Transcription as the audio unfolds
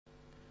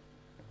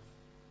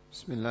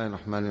بسم الله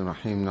الرحمن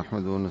الرحيم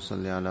نحمده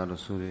ونصلي على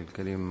رسوله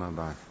الكريم ما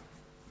بعد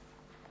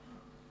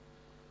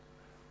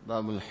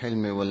باب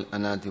الحلم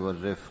والأناة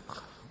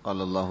والرفق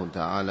قال الله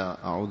تعالى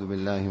أعوذ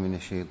بالله من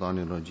الشيطان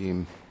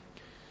الرجيم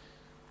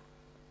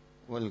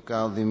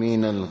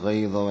والكاظمين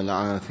الغيظ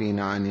والعافين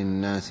عن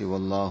الناس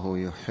والله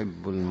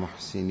يحب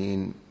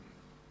المحسنين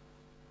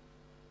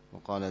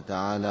وقال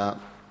تعالى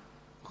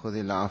خذ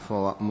العفو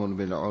وأمر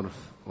بالعرف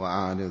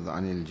وأعرض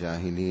عن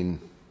الجاهلين.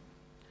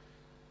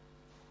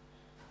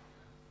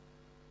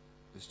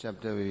 This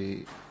chapter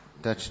we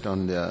touched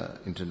on the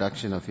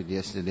introduction of it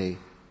yesterday.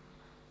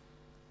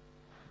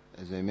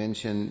 As I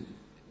mentioned,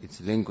 it's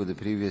linked with the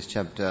previous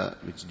chapter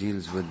which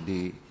deals with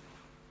the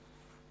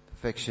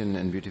perfection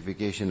and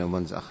beautification of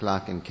one's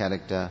akhlaq and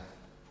character.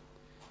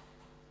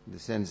 In the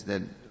sense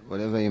that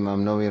whatever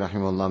Imam Nawawi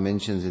rahimahullah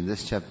mentions in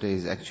this chapter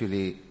is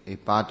actually a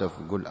part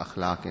of good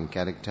akhlaq and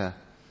character.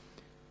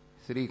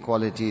 3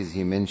 qualities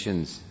he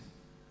mentions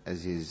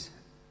as is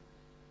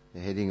the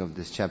heading of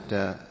this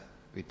chapter.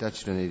 We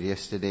touched on it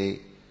yesterday,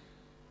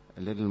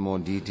 a little more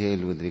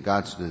detail with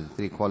regards to the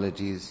 3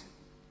 qualities.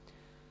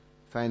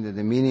 Find that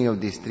the meaning of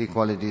these 3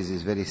 qualities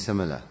is very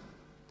similar.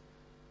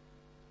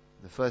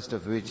 The first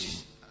of which,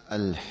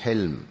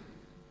 al-hilm.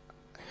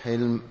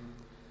 Hilm,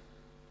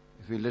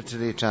 if we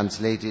literally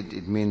translate it,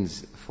 it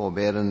means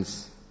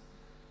forbearance.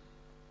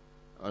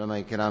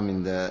 Ulama Kiram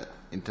in the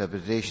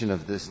interpretation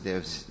of this, they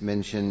have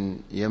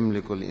mentioned,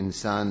 يَمْلِكُ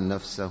الْإِنسَانِ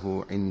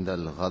نَفْسَهُ عِنْدَ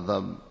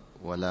الْغَضَبِ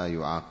وَلَا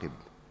يُعَاقِبُ.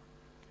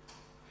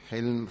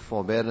 Hilm,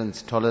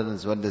 forbearance,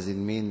 tolerance, what does it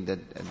mean? That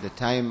at the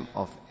time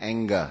of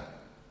anger,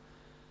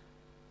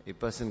 a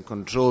person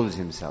controls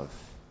himself.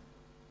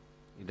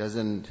 He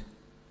doesn't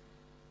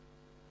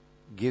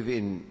give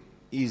in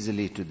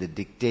easily to the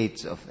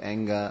dictates of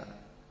anger,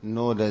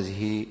 nor does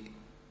he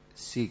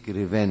seek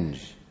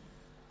revenge.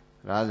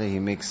 Rather, he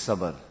makes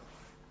sabr.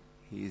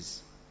 He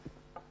is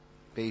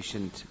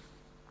patient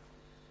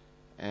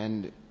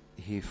and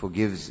he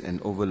forgives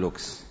and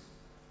overlooks.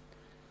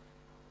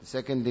 The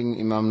second thing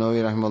Imam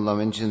Nawawi rahimahullah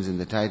mentions in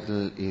the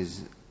title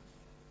is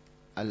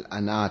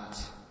al-anat,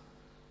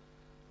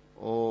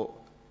 or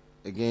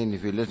again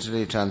if you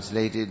literally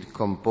translate it,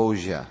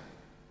 composure.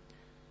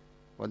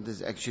 What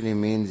this actually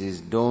means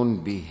is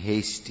don't be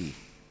hasty.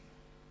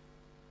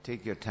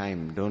 Take your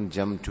time, don't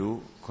jump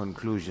to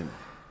conclusion.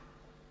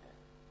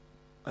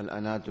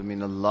 Al-anatu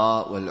min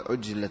Allah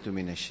wal-ujlatu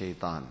min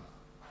ash-shaytan.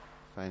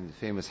 Find the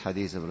famous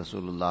hadith of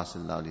Rasulullah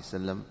sallallahu alaihi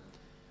wasallam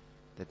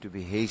that to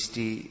be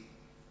hasty,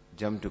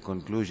 jump to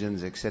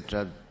conclusions,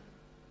 etc.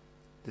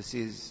 This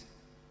is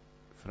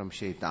from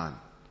shaitan.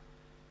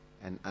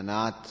 And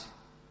anat,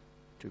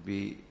 to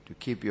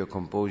keep your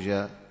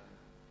composure,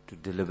 to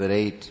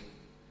deliberate,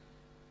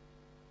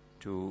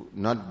 to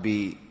not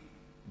be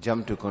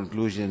jump to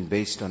conclusion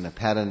based on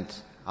apparent.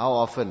 How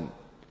often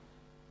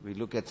we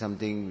look at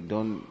something,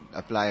 don't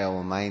apply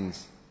our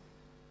minds,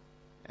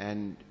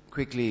 and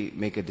quickly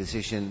make a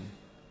decision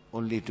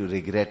only to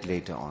regret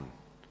later on.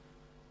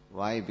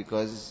 Why?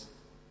 Because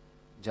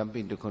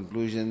jumping to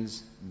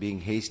conclusions, being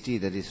hasty,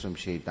 that is from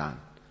shaitan.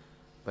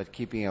 But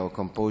keeping our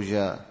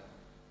composure,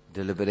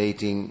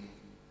 deliberating,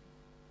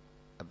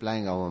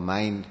 applying our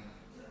mind,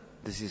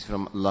 this is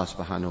from Allah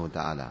subhanahu wa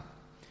ta'ala.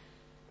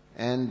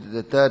 And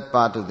the third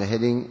part of the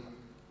heading,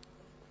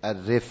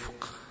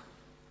 ar-rifq.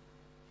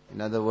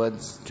 In other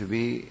words, to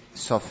be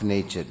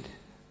soft-natured.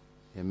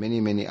 There are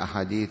many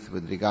ahadith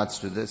with regards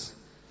to this.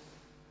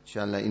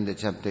 Inshallah, in the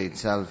chapter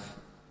itself,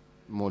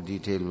 more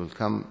detail will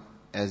come.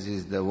 As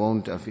is the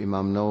wont of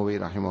Imam Nawawi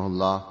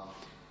rahimahullah,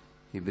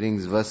 he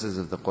brings verses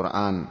of the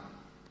Quran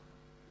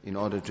in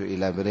order to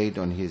elaborate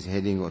on his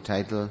heading or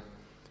title.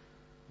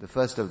 The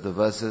first of the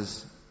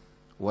verses,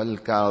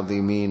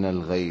 وَالْكَاظِمِينَ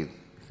الْغَيْظِ.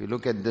 If you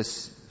look at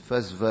this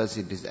first verse,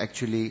 it is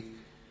actually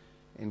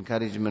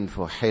encouragement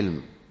for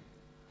hilm,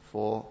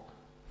 for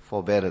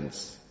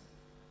forbearance,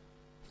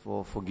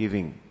 for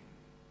forgiving,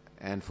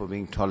 and for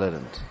being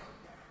tolerant.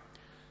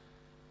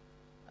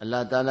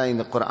 Allah Ta'ala in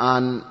the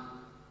Quran,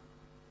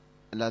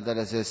 Allah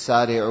Ta'ala says,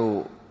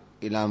 سَارِعُوا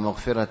إِلَى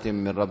مَغْفِرَةٍ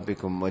مِّن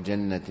رَبِّكُمْ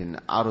وَجَنَّةٍ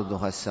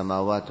عَرْضُهَا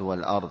السَّمَاوَاتُ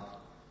وَالْأَرْضُ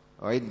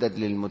أُعِدَّتْ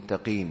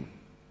لِلْمُتَّقِينَ.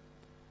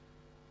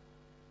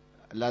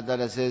 Allah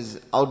Ta'ala says,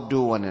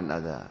 outdo one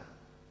another,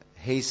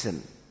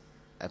 hasten,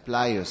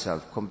 apply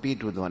yourself,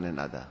 compete with one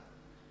another.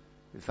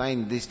 We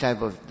find this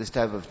type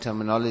of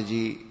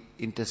terminology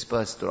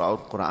interspersed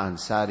throughout Quran.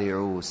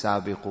 سَارِعُوا,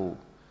 سَابِقُوا.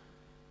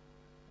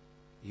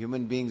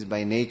 Human beings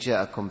by nature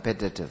are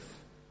competitive.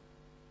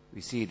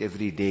 We see it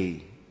every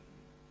day.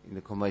 In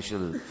the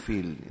commercial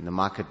field, in the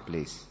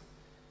marketplace,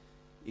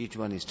 each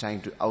one is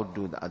trying to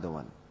outdo the other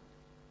one.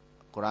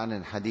 Quran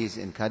and Hadith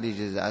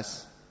encourages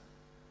us,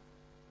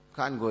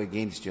 can't go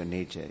against your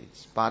nature.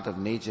 It's part of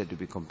nature to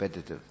be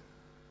competitive.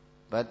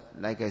 But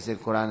like I said,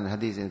 Quran and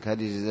Hadith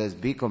encourages us,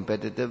 be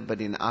competitive,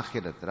 but in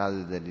akhirat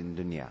rather than in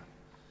dunya.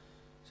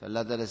 So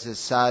Allah Ta'ala says,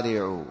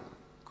 Sari'u,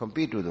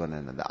 compete with one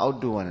another,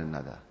 outdo one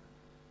another.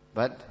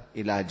 But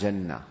ila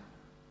jannah,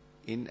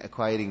 in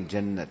acquiring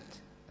jannat.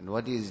 And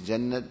what is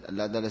Jannat?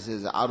 Allah Ta'ala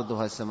says, عَرْضُهَا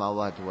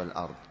السَّمَاوَاتُ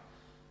وَالْأَرْضُ.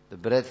 the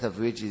breadth of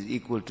which is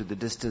equal to the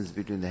distance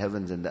between the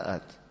heavens and the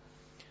earth.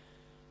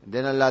 And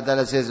then Allah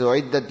Ta'ala says,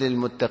 "U'iddat lil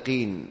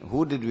muttaqeen."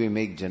 Who did we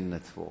make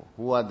Jannat for?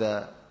 Who are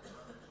the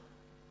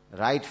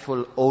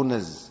rightful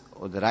owners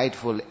or the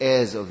rightful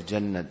heirs of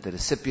Jannat, the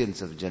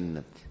recipients of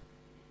Jannat?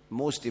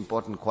 Most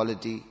important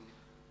quality,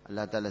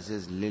 Allah Ta'ala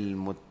says, lil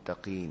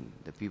muttaqeen,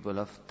 the people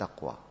of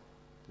taqwa.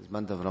 This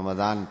month of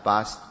Ramadan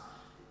passed.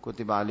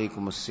 Kutiba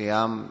alaykum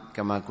as-siyam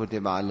kama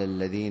kutiba ala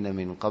alladhina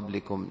min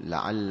qablikum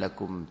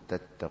la'allakum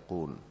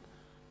tattaqoon.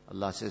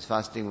 Allah says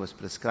fasting was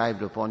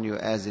prescribed upon you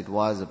as it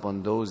was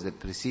upon those that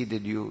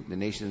preceded you, the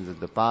nations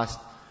of the past.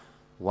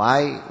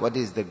 Why? What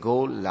is the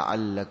goal?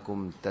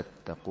 لَعَلَّكُمْ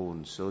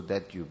تَتَّقُونَ, so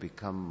that you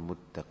become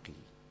muttaqi.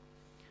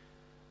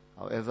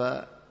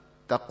 However,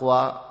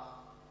 taqwa,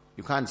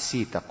 you can't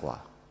see taqwa.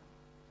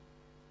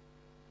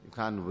 You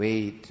can't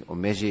weigh it or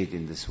measure it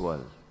in this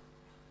world.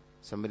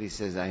 Somebody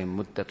says, I am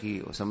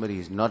muttaqi, or somebody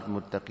is not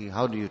muttaqi.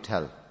 How do you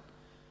tell?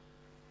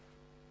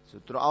 So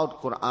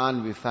throughout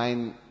Quran we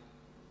find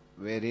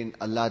wherein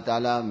Allah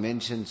Ta'ala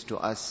mentions to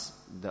us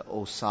the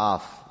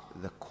awsaf,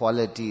 the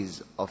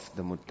qualities of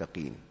the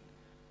muttaqeen.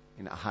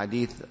 In a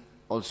hadith,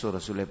 also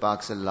Rasulullah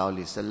Pak Sallallahu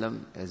Alaihi Wasallam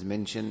has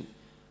mentioned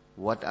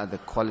what are the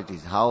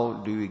qualities. How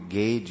do you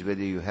gauge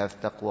whether you have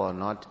taqwa or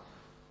not?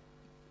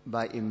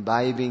 By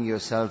imbibing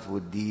yourself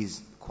with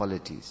these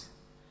qualities.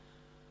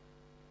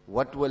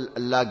 What will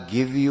Allah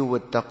give you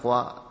with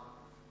taqwa?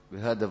 We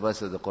heard the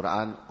verse of the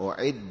Quran,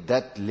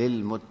 "U'iddat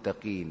lil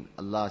muttaqeen."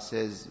 Allah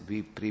says,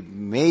 we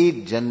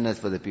made Jannat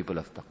for the people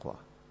of taqwa.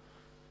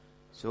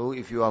 So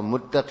if you are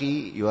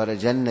muttaqi, you are a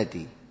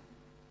Jannati.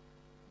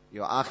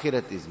 Your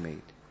akhirat is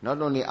made.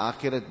 Not only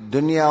akhirat,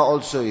 dunya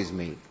also is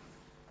made.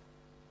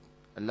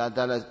 Allah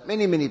Ta'ala,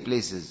 many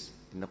places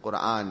in the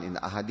Quran, in the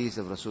ahadith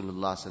of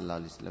Rasulullah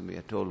Sallallahu Alaihi Wasallam, we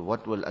are told,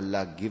 what will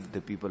Allah give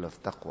the people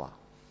of taqwa?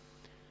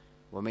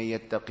 وَمَن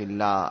يَتَّقِ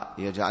اللَّهَ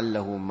يَجْعَلْ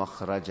لَهُ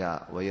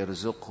مَخْرَجًا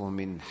وَيَرْزُقْهُ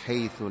مِنْ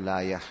حَيْثُ لَا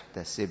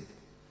يَحْتَسِبْ.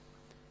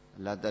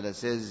 Allah Ta'ala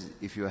says,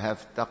 if you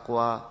have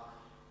taqwa,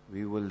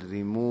 we will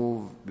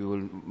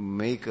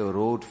make a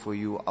road for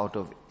you out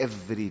of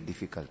every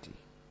difficulty.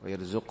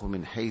 وَيَرْزُقْهُ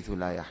مِنْ حَيْثُ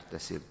لَا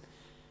يَحْتَسِبْ.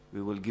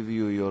 We will give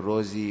you your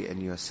rosy and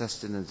your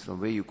sustenance from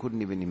where you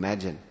couldn't even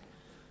imagine.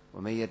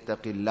 وَمَن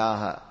يَتَّقِ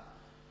اللَّهَ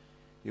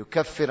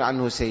يُكَفِّرْ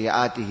عَنْهُ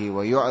سَيِّئَاتِهِ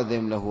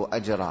وَيُعْظِمْ لَهُ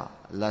أَجْرًا.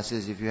 Allah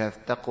says, if you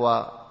have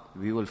taqwa,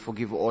 we will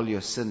forgive all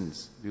your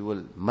sins. We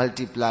will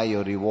multiply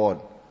your reward.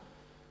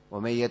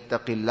 وَمَن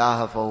يَتَّقِ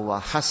اللَّهَ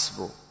فَهُوَ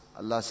حَسْبُهُ.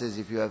 Allah says,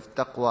 if you have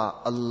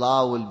taqwa,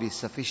 Allah will be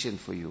sufficient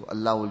for you.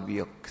 Allah will be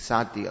your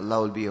sati. Allah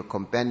will be your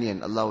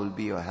companion. Allah will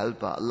be your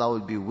helper. Allah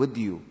will be with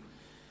you.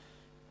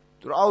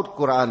 Throughout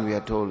Quran we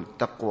are told,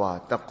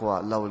 taqwa,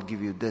 Allah will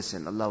give you this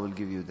and Allah will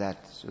give you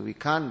that. So we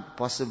can't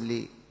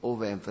possibly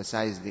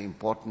overemphasize the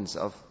importance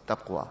of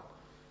taqwa.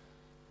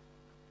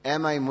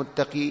 Am I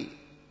muttaqi?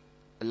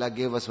 Allah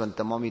gave us one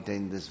thermometer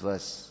in this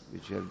verse,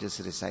 which we have just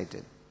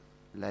recited.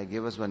 Allah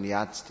gave us one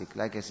yardstick.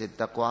 Like I said,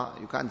 taqwa,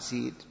 you can't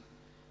see it.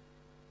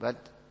 But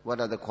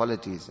what are the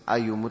qualities? Are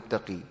you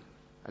muttaqi?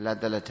 Allah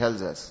Ta'ala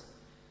tells us,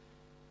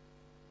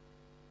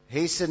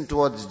 hasten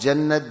towards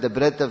Jannat, the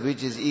breadth of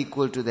which is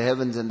equal to the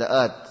heavens and the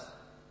earth.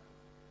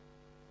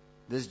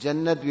 This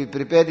Jannat, we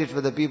prepared it for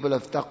the people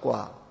of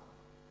taqwa.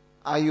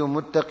 Are you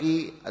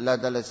muttaqi? Allah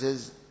Ta'ala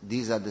says,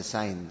 these are the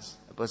signs.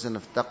 A person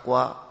of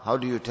taqwa, how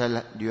do you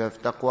tell, do you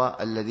have taqwa?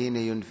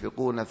 الَّذِينَ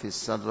يُنْفِقُونَ فِي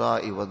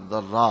السَّرَّاءِ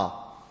وَالضَّرَّاءِ.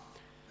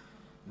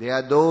 They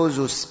are those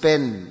who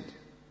spend.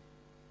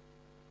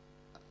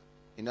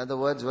 In other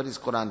words, what is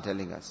Quran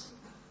telling us?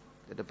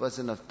 That a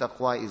person of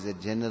taqwa is a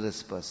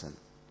generous person.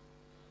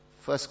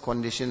 First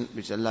condition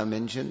which Allah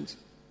mentions,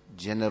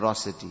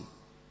 generosity.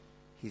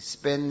 He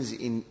spends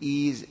in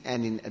ease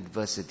and in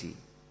adversity.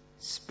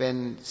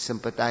 Spend,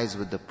 sympathize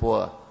with the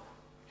poor.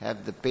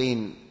 Have the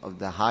pain of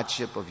the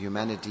hardship of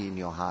humanity in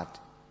your heart.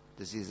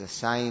 This is a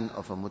sign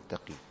of a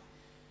muttaqi.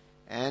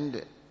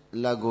 And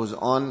Allah goes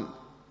on,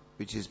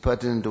 which is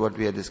pertinent to what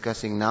we are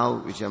discussing now,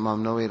 which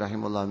Imam Nawawi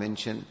rahimahullah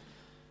mentioned,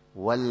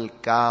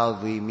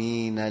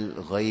 وَالْكَاظِمِينَ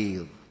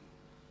الْغَيْظِ.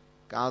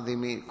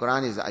 Kazimin,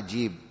 Quran is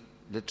ajib.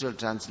 Literal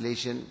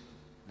translation,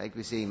 like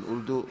we say in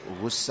Urdu,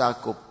 gussa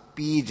ko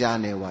pee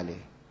jaane wale.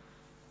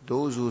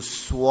 Those who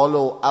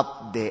swallow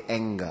up their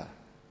anger.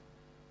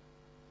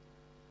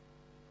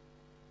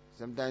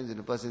 Sometimes when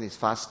a person is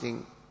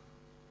fasting,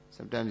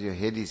 sometimes your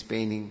head is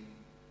paining,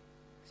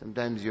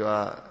 sometimes you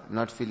are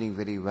not feeling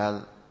very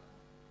well,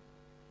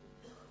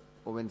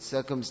 or when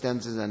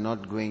circumstances are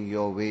not going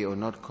your way or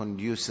not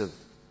conducive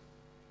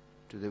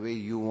to the way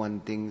you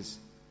want things,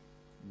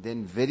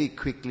 then very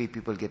quickly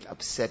people get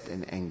upset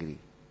and angry.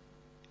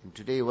 And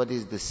today what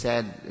is the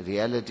sad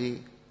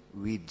reality?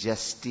 We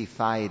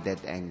justify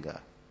that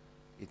anger.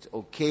 It's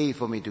okay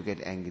for me to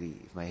get angry.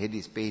 If my head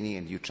is paining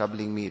and you're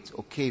troubling me, it's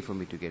okay for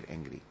me to get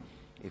angry.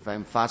 If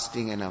I'm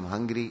fasting and I'm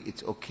hungry,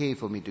 it's okay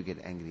for me to get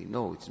angry.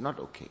 No, it's not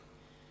okay.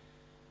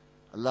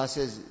 Allah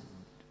says,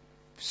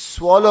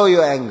 swallow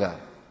your anger.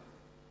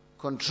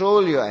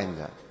 Control your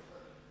anger.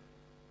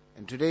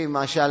 And today,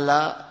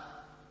 mashallah,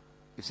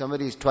 if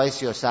somebody is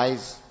twice your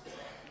size,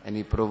 and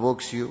he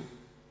provokes you,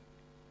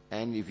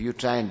 and if you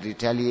try and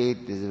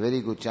retaliate, there's a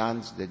very good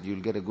chance that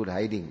you'll get a good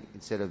hiding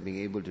instead of being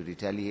able to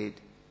retaliate.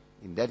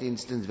 In that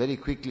instance, very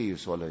quickly you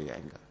swallow your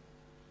anger.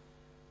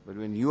 But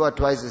when you are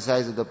twice the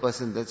size of the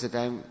person, that's the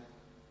time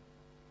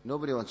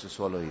nobody wants to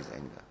swallow his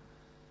anger.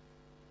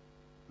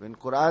 When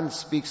Quran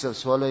speaks of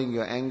swallowing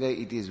your anger,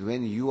 it is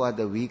when you are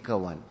the weaker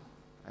one.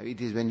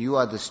 It is when you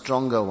are the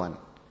stronger one.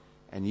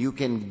 And you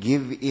can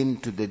give in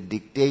to the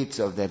dictates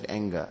of that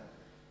anger.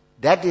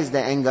 That is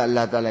the anger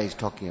Allah Ta'ala is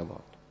talking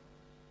about.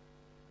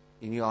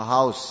 In your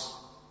house,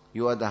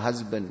 you are the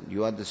husband,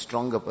 you are the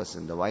stronger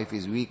person. The wife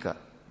is weaker,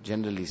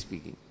 generally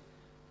speaking.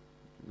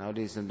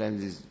 Nowadays,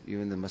 sometimes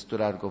even the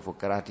masturar go for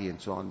karate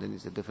and so on, then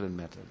it's a different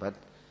matter. But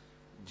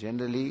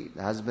generally,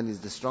 the husband is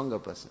the stronger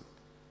person.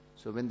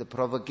 So when the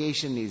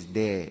provocation is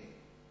there,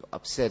 you're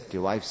upset,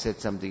 your wife said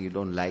something you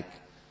don't like,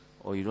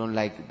 or you don't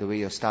like the way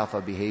your staff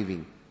are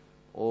behaving,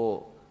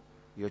 or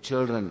your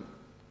children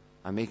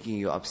are making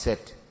you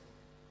upset.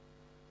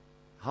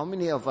 How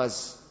many of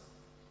us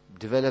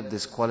develop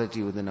this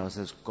quality within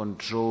ourselves?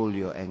 Control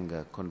your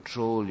anger,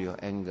 control your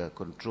anger,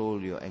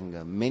 control your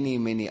anger. Many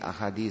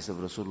ahadith of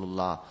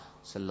Rasulullah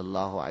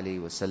sallallahu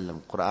alaihi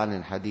wasallam, Quran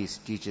and hadith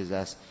teaches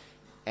us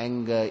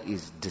anger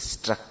is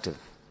destructive.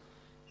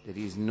 There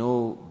is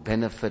no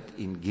benefit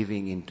in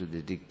giving into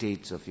the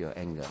dictates of your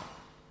anger.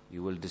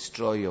 You will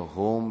destroy your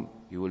home,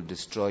 you will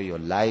destroy your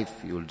life,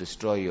 you will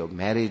destroy your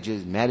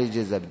marriages.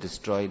 Marriages are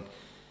destroyed.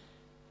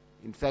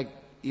 In fact,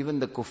 even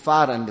the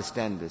kuffar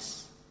understand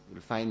this.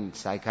 You'll find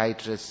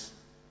psychiatrists,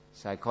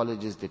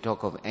 psychologists, they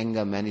talk of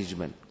anger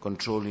management,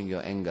 controlling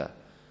your anger.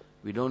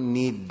 We don't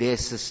need their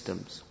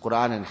systems.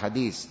 Quran and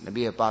Hadith,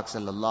 Nabi Pak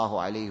sallallahu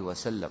alayhi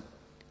wasallam,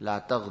 La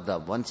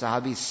taghdab. One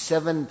Sahabi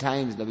 7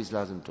 times Nabi sallallahu alayhi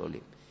wa sallam told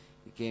him.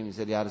 He came and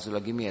said, Ya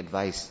Rasulullah, give me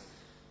advice.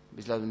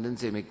 Nabi sallallahu alayhi wa sallam didn't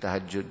say make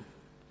tahajjud,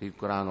 read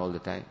Quran all the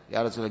time.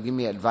 Ya Rasulullah, give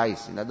me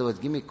advice. In other words,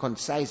 give me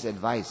concise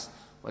advice.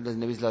 What does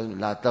Nabi sallallahu alayhi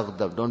wa sallam, La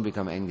taghdab, don't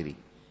become angry.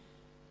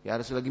 Ya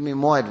Rasulullah, give me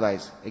more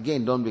advice.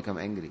 Again, don't become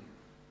angry.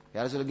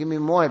 Ya Rasulullah, give me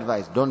more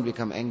advice. Don't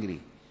become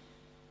angry.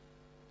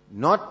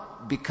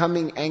 Not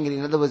becoming angry.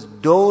 In other words,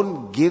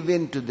 don't give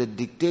in to the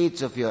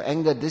dictates of your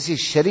anger. This is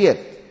Shariat.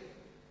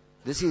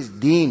 This is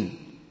Deen.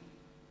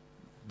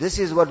 This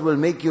is what will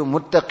make you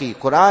muttaqi.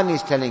 Quran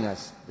is telling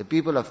us, the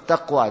people of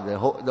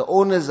taqwa, the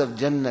owners of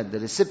Jannat, the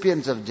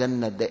recipients of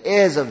Jannat, the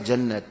heirs of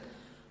Jannat,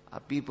 are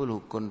people who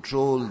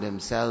control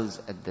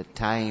themselves at the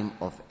time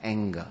of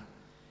anger.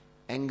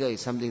 Anger is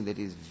something that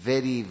is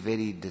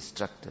very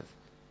destructive.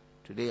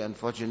 Today,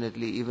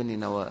 unfortunately, even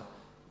in our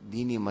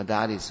Dini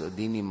Madaris or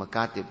Dini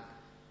Makatib,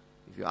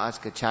 if you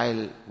ask a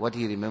child what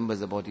he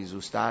remembers about his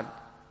ustad,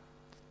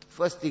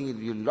 first thing,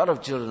 a lot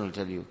of children will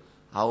tell you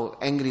how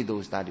angry the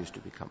ustad used to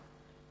become.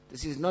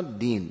 This is not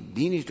Deen.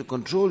 Deen is to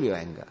control your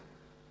anger.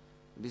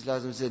 Nabi Sallallahu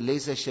Alaihi Wasallam said,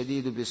 Laysa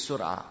shadidu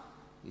bis-sur'a.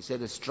 He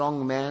said a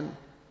strong man,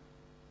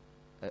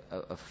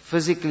 a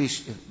physically,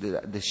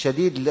 the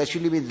shadid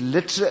actually means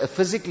literally,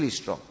 physically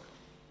strong.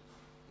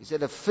 He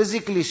said a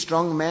physically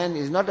strong man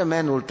is not a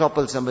man who will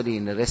topple somebody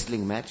in a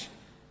wrestling match.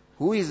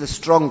 Who is the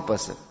strong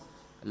person?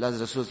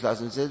 Allah's Rasul Sallallahu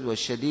Alaihi Wasallam says,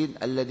 وَالشَّدِيدُ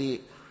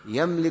الَّذِي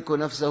يَمْلِكُ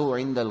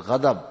نَفْسَهُ عِنْدَ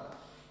الْغَضَبِ.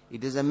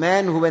 It is a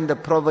man who, when the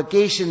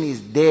provocation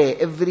is there,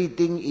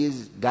 everything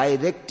is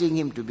directing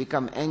him to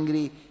become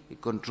angry, he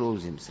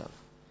controls himself.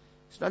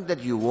 It's not that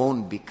you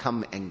won't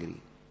become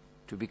angry.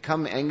 To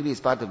become angry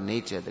is part of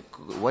nature.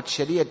 What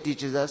Sharia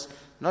teaches us,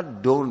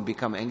 not don't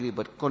become angry,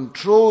 but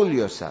control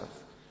yourself.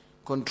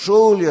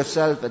 Control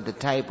yourself at the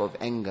type of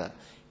anger.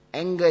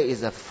 Anger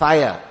is a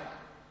fire.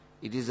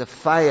 It is a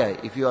fire.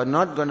 If you are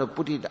not going to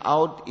put it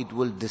out, it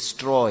will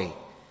destroy.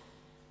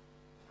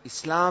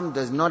 Islam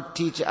does not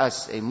teach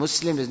us, a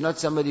Muslim is not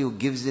somebody who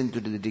gives in to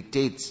the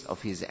dictates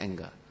of his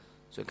anger.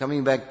 So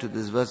coming back to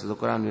this verse of the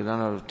Quran, we run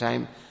out of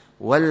time.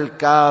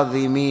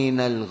 وَالْكَاظِمِينَ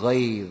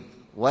الْغَيْظِ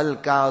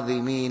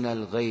وَالْكَاظِمِينَ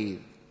الْغَيْظِ.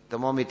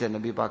 Thermometer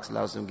Nabi Pak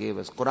Sallallahu Alaihi Wasallam gave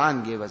us.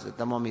 Quran gave us a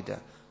thermometer.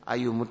 Are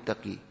you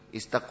muttaqi?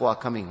 Is taqwa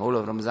coming? Whole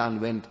of Ramadan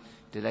went.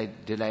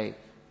 Did I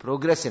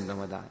progress in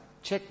Ramadan?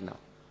 Check now.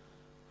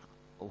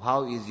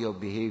 How is your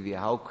behavior?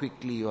 How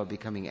quickly you are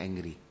becoming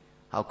angry?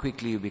 How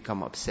quickly you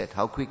become upset?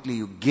 How quickly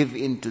you give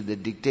in to the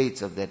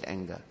dictates of that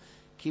anger?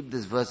 Keep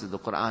this verse of the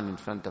Quran in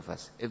front of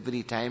us.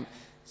 Every time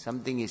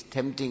something is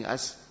tempting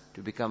us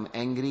to become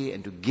angry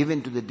and to give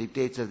in to the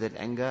dictates of that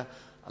anger,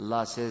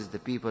 Allah says the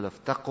people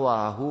of taqwa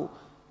are who?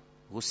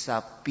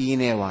 Gussa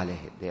peene wale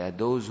hai. They are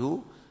those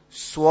who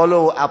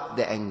swallow up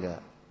the anger,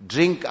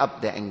 drink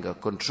up the anger,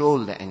 control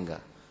the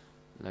anger.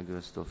 Allah give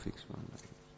us tawfiq.